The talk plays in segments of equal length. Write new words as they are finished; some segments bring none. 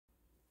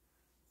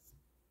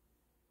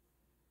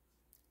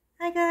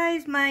Hi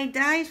guys, my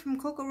dies from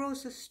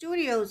Kokorosa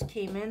Studios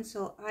came in,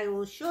 so I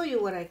will show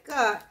you what I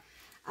got.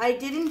 I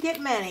didn't get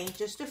many,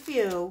 just a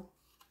few.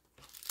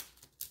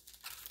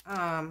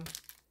 I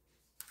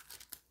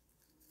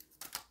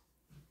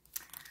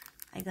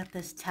got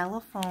this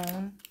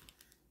telephone.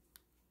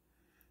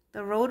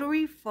 The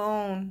rotary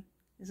phone.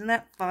 Isn't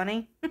that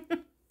funny?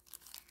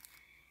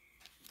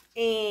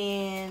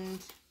 And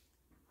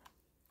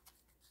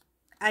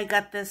I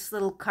got this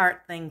little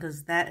cart thing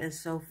because that is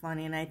so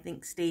funny, and I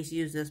think Stace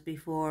used this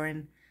before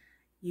and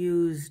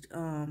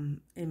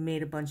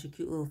made a bunch of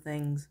cute little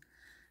things.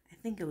 I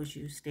think it was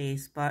you,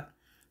 Stace, but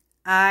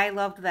I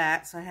loved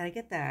that, so I had to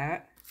get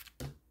that.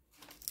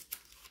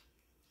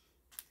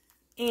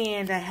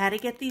 And I had to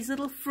get these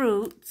little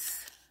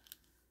fruits.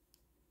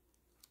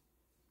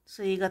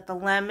 So you got the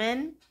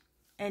lemon,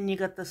 and you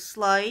got the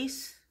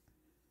slice,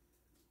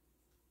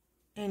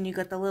 and you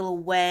got the little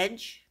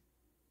wedge,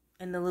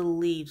 and the little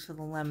leaves for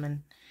the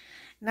lemon.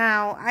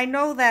 Now, I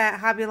know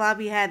that Hobby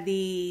Lobby had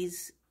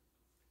these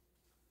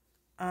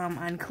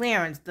on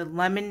clearance, the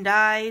lemon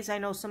dies. I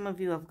know some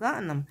of you have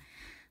gotten them.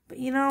 But,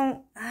 you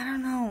know, I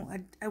don't know.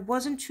 I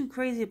wasn't too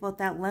crazy about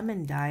that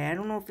lemon dye. I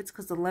don't know if it's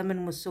because the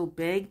lemon was so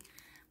big.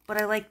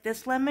 But I like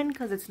this lemon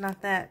because it's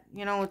not that,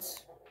 you know,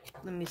 it's,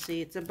 let me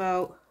see, it's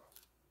about,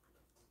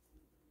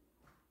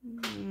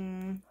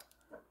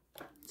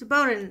 it's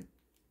about an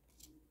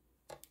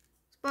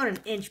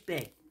inch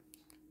big.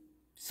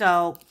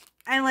 So,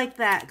 I like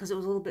that because it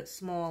was a little bit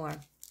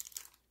smaller.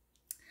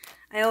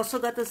 I also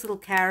got this little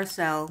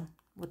carousel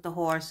with the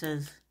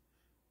horses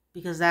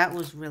because that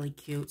was really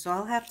cute. So,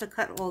 I'll have to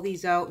cut all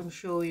these out and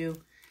show you.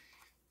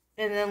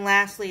 And then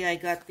lastly, I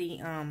got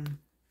the,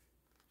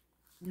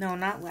 no,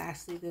 not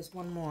lastly, there's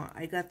one more.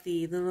 I got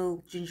the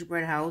little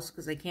gingerbread house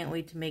because I can't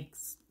wait to make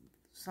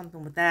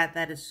something with that.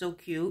 That is so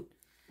cute.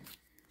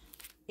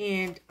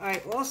 And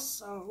I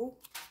also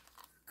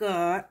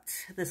got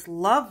this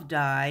love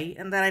die,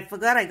 and that I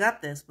forgot I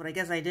got this, but I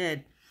guess I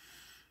did.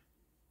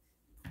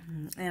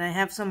 And I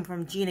have some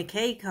from Gina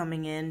K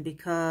coming in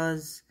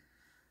because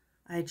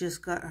I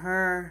just got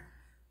her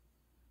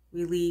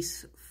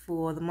release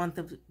for the month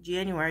of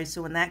January.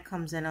 So when that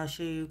comes in, I'll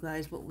show you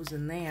guys what was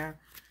in there.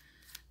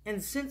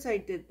 And since I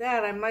did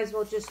that, I might as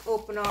well just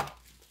open up.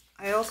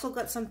 I also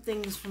got some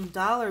things from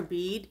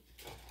Bead.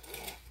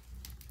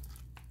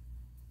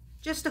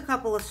 Just a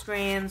couple of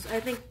strands. I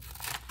think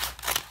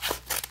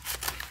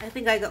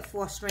I got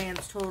 4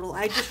 strands total.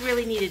 I just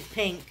really needed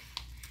pink.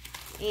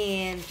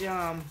 And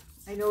I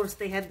noticed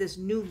they had this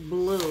new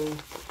blue.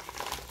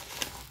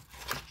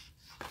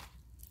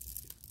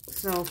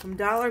 So from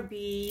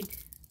Bead,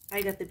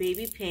 I got the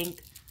baby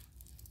pink.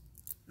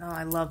 Oh,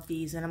 I love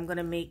these. And I'm going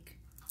to make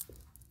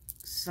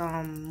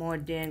some more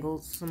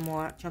dangles, some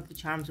more chunky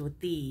charms with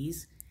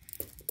these.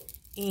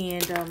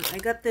 And I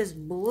got this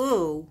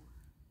blue.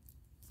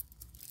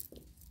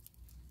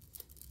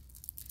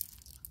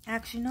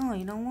 Actually, no,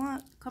 you know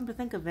what? Come to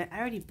think of it, I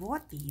already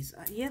bought these.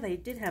 Yeah, they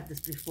did have this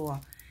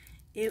before.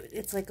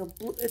 It's like a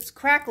blue, it's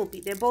crackle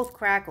bead. They're both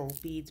crackle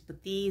beads,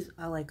 but these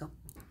are like a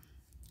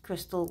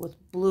crystal with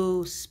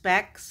blue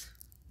specks.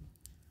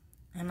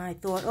 And I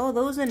thought, oh,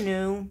 those are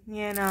new.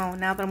 Yeah, no,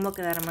 now that I'm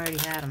looking at them, I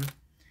already had them.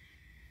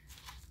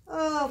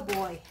 Oh,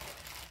 boy.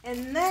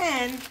 And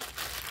then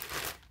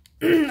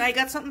I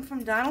got something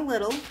from Donna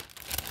Little.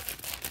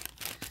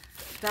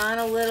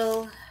 Donna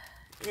Little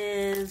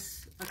is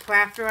a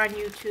crafter on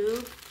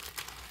YouTube,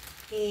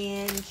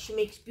 and she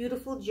makes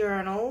beautiful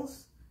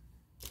journals.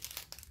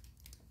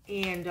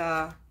 And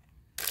I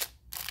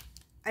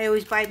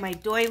always buy my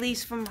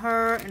doilies from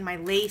her and my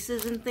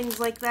laces and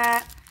things like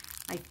that.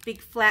 My big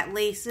flat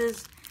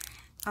laces.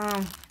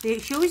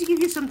 She always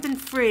gives you something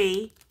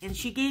free, and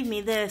she gave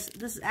me this.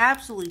 This is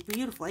absolutely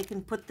beautiful. I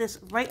can put this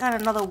right on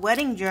another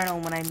wedding journal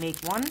when I make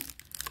one.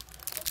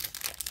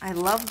 I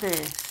love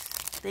this.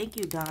 Thank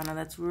you, Donna.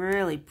 That's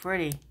really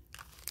pretty.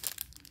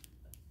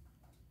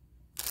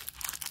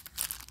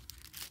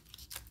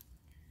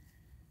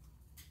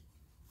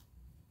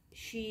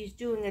 She's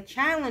doing a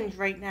challenge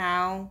right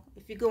now.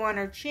 If you go on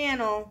her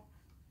channel,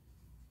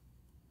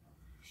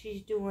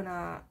 she's doing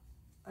a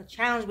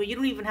challenge where you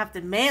don't even have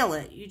to mail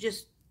it. You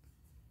just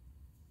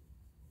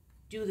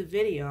do the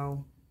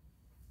video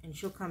and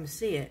she'll come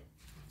see it.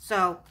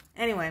 So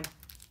anyway,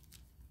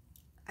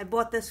 I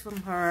bought this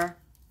from her.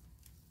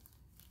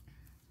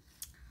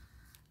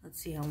 Let's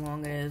see how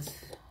long it is.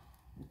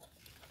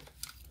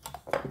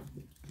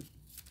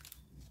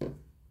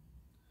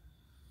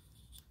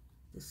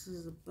 This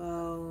is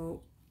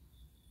about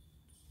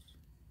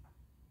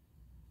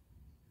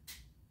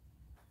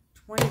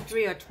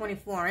 23 or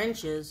 24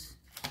 inches.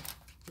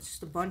 It's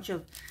just a bunch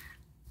of...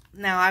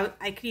 Now,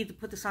 I could either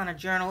put this on a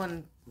journal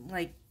and,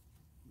 like,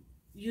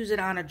 use it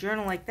on a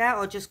journal like that,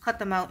 or just cut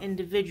them out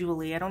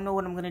individually. I don't know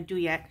what I'm going to do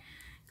yet,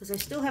 because I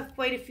still have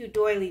quite a few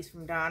doilies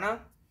from Donna.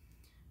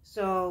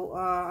 So,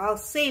 I'll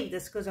save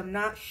this, because I'm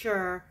not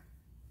sure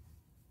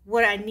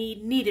what I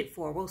need it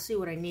for. We'll see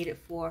what I need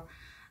it for.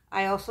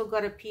 I also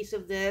got a piece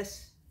of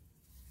this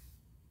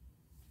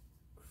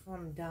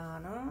from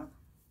Donna.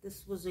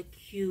 This was a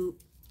cute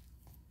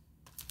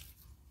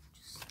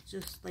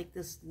just like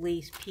this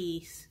lace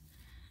piece.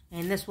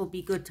 And this will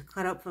be good to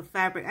cut up for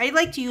fabric. I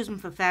like to use them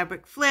for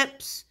fabric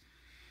flips.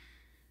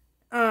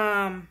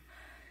 And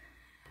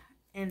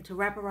to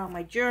wrap around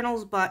my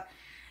journals. But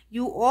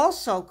you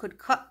also could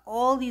cut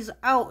all these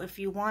out if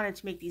you wanted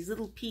to make these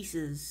little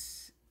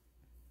pieces.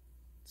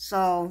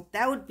 So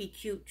that would be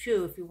cute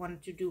too if you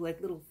wanted to do like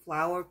little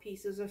flower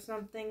pieces or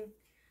something.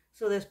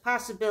 So there's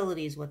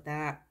possibilities with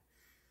that.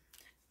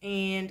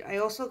 And I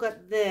also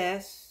got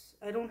this.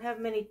 I don't have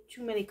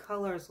too many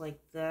colors like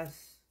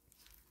this.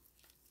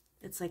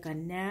 It's like a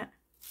net.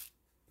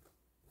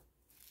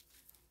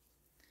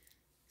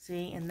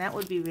 See, and that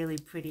would be really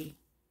pretty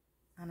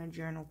on a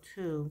journal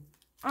too.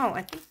 Oh,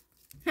 I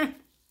think,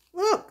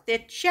 look, they're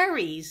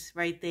cherries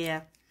right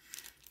there.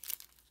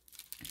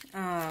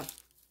 And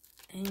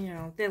you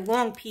know, they're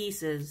long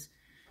pieces.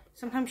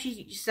 Sometimes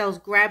she sells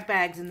grab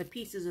bags and the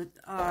pieces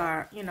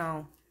are, you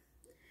know,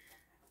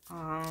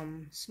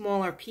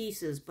 smaller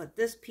pieces. But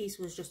this piece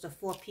was just a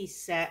 4-piece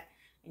set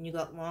and you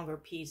got longer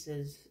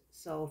pieces.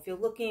 So if you're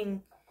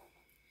looking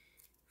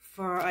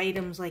for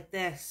items like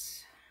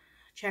this,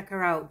 check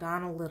her out,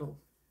 Donna Little.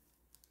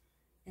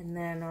 And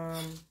then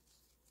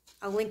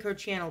I'll link her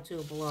channel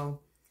too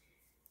below.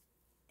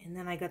 And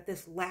then I got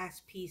this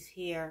last piece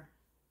here,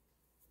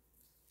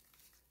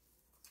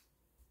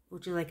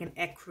 which is like an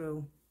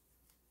ecru.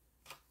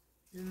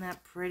 Isn't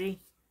that pretty?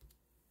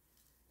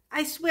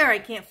 I swear I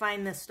can't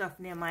find this stuff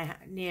near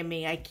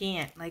me. I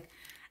can't. Like,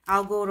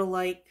 I'll go to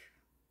like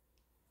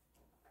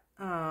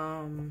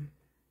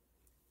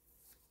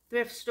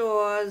thrift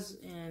stores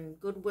and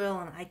Goodwill,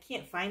 and I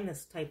can't find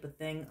this type of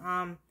thing.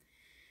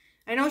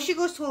 I know she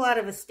goes to a lot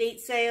of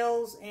estate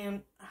sales,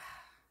 and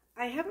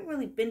I haven't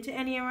really been to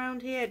any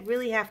around here. I'd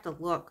really have to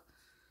look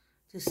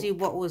to see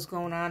what was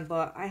going on,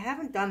 but I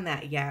haven't done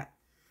that yet.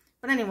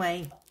 But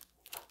anyway,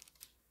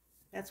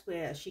 that's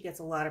where she gets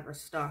a lot of her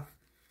stuff.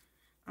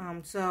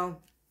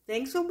 So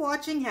thanks for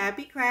watching.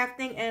 Happy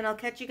crafting, and I'll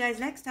catch you guys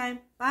next time.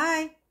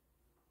 Bye.